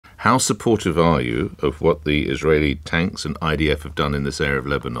How supportive are you of what the Israeli tanks and IDF have done in this area of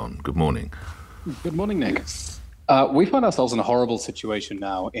Lebanon? Good morning. Good morning, Nick. We find ourselves in a horrible situation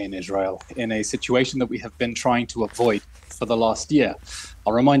now in Israel, in a situation that we have been trying to avoid for the last year.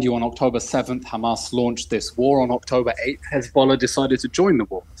 I'll remind you, on October 7th, Hamas launched this war. On October 8th, Hezbollah decided to join the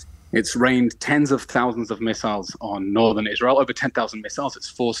war. It's rained tens of thousands of missiles on northern Israel, over 10,000 missiles. It's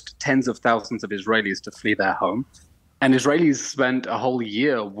forced tens of thousands of Israelis to flee their home. And Israelis spent a whole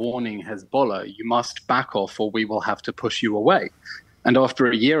year warning Hezbollah, you must back off or we will have to push you away. And after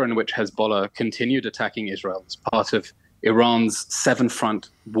a year in which Hezbollah continued attacking Israel as part of Iran's seven-front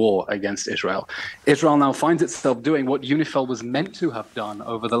war against Israel, Israel now finds itself doing what UNIFIL was meant to have done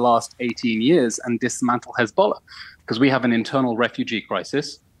over the last 18 years and dismantle Hezbollah. Because we have an internal refugee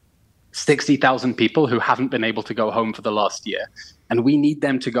crisis, 60,000 people who haven't been able to go home for the last year. And we need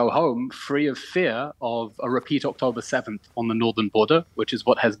them to go home free of fear of a repeat October 7th on the northern border, which is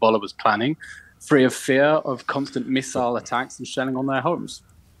what Hezbollah was planning, free of fear of constant missile attacks and shelling on their homes.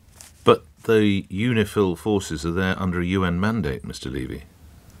 But the UNIFIL forces are there under a UN mandate, Mr. Levy.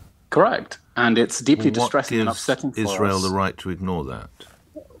 Correct. And it's deeply distressing and upsetting for us. What gives Israel the right to ignore that?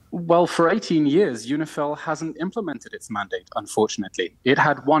 Well, for 18 years, UNIFIL hasn't implemented its mandate, unfortunately. It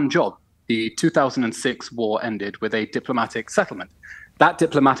had one job. The 2006 war ended with a diplomatic settlement. That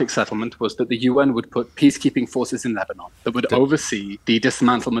diplomatic settlement was that the UN would put peacekeeping forces in Lebanon that would oversee the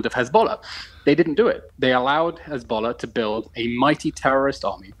dismantlement of Hezbollah. They didn't do it. They allowed Hezbollah to build a mighty terrorist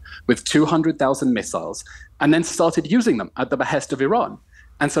army with 200,000 missiles and then started using them at the behest of Iran.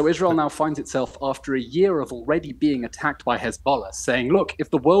 And so Israel now finds itself, after a year of already being attacked by Hezbollah, saying, look, if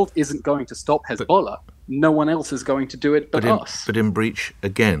the world isn't going to stop Hezbollah, no one else is going to do it but us. But in breach,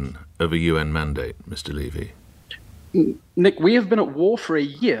 again, of a UN mandate, Mr. Levy. Nick, we have been at war for a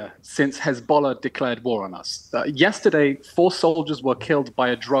year since Hezbollah declared war on us. Yesterday, 4 soldiers were killed by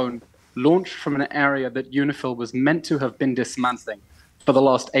a drone launched from an area that UNIFIL was meant to have been dismantling for the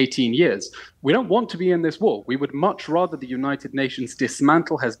last 18 years. We don't want to be in this war. We would much rather the United Nations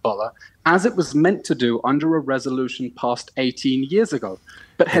dismantle Hezbollah, as it was meant to do under a resolution passed 18 years ago.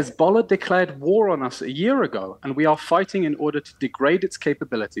 But Hezbollah declared war on us a year ago, and we are fighting in order to degrade its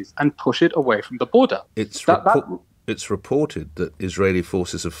capabilities and push it away from the border. It's reported that Israeli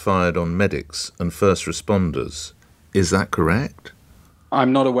forces have fired on medics and first responders. Is that correct?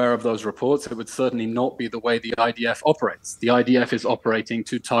 I'm not aware of those reports. It would certainly not be the way the IDF operates. The IDF is operating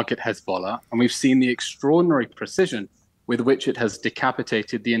to target Hezbollah, and we've seen the extraordinary precision with which it has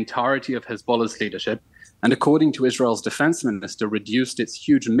decapitated the entirety of Hezbollah's leadership, and according to Israel's defense minister, reduced its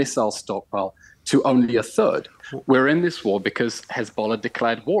huge missile stockpile to only a third. We're in this war because Hezbollah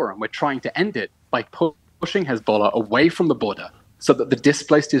declared war, and we're trying to end it by pushing Hezbollah away from the border so that the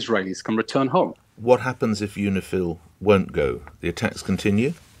displaced Israelis can return home. What happens if UNIFIL won't go? The attacks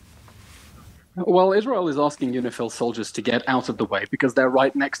continue? Well, Israel is asking UNIFIL soldiers to get out of the way because they're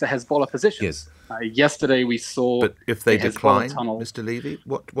right next to Hezbollah positions. Yes. Yesterday we saw. But if they decline, tunnel. Mr. Levy,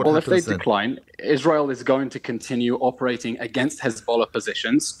 what well, happens then? If they decline, Israel is going to continue operating against Hezbollah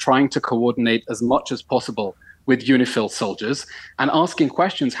positions, trying to coordinate as much as possible with UNIFIL soldiers, and asking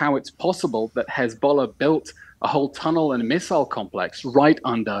questions how it's possible that Hezbollah built a whole tunnel and missile complex right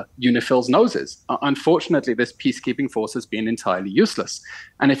under UNIFIL's noses. Unfortunately, this peacekeeping force has been entirely useless.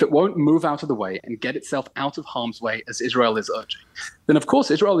 And if it won't move out of the way and get itself out of harm's way, as Israel is urging, then of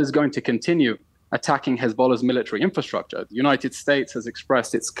course Israel is going to continue attacking Hezbollah's military infrastructure. The United States has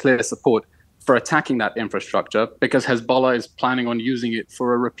expressed its clear support for attacking that infrastructure because Hezbollah is planning on using it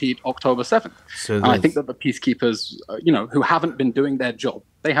for a repeat October 7th. And I think that the peacekeepers, who haven't been doing their job,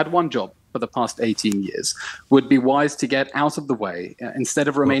 they had one job for the past 18 years, would be wise to get out of the way instead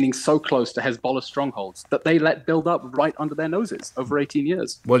of remaining so close to Hezbollah strongholds that they let build up right under their noses over 18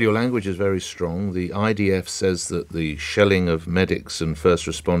 years. Well, your language is very strong. The IDF says that the shelling of medics and first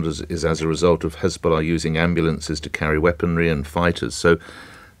responders is as a result of Hezbollah using ambulances to carry weaponry and fighters. So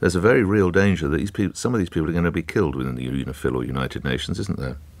there's a very real danger that some of these people are going to be killed within the UNIFIL or United Nations, isn't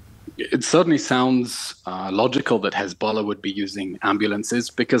there? It certainly sounds logical that Hezbollah would be using ambulances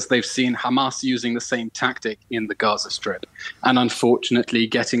because they've seen Hamas using the same tactic in the Gaza Strip and unfortunately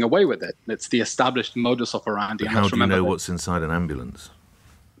getting away with it. It's the established modus operandi. But how do you know what's inside an ambulance?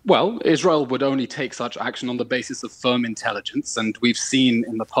 Well, Israel would only take such action on the basis of firm intelligence, and we've seen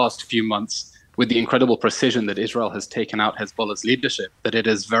in the past few months with the incredible precision that Israel has taken out Hezbollah's leadership, that it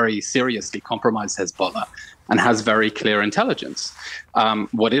has very seriously compromised Hezbollah and has very clear intelligence.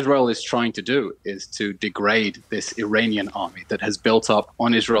 What Israel is trying to do is to degrade this Iranian army that has built up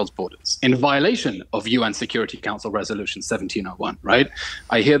on Israel's borders in violation of UN Security Council Resolution 1701, right?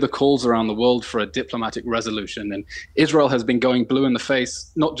 I hear the calls around the world for a diplomatic resolution, and Israel has been going blue in the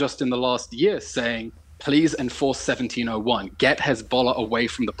face, not just in the last year, saying, please enforce 1701, get Hezbollah away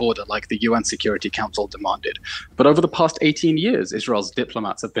from the border like the UN Security Council demanded. But over the past 18 years, Israel's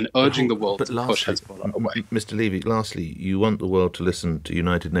diplomats have been urging the world to push Hezbollah away. Mr. Levy, lastly, you want the world to listen to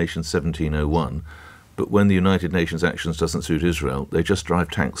United Nations 1701, but when the United Nations actions doesn't suit Israel, they just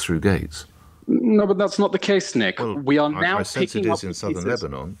drive tanks through gates. No, but that's not the case, Nick. Well, we are now I sense picking it up is in the southern pieces.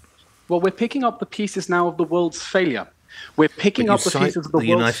 Lebanon. Well, we're picking up the pieces now of the world's failure. We're picking up the pieces of the world's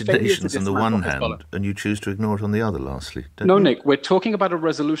United failure Nations to on the dismantle one hand, Hezbollah. and you choose to ignore it on the other, lastly. No, you? Nick, we're talking about a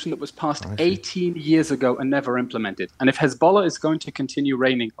resolution that was passed 18 years ago and never implemented. And if Hezbollah is going to continue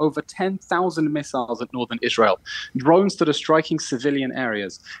raining over 10,000 missiles at northern Israel, drones that are striking civilian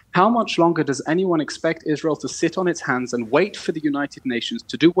areas, how much longer does anyone expect Israel to sit on its hands and wait for the United Nations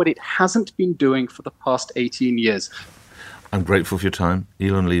to do what it hasn't been doing for the past 18 years? I'm grateful for your time.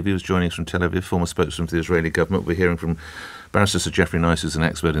 Eylon Levy was joining us from Tel Aviv, former spokesman for the Israeli government. We're hearing from Barrister Sir Geoffrey Nice, who's an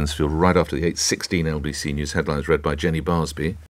expert in this field, right after the 8:16 LBC News headlines read by Jenny Barsby.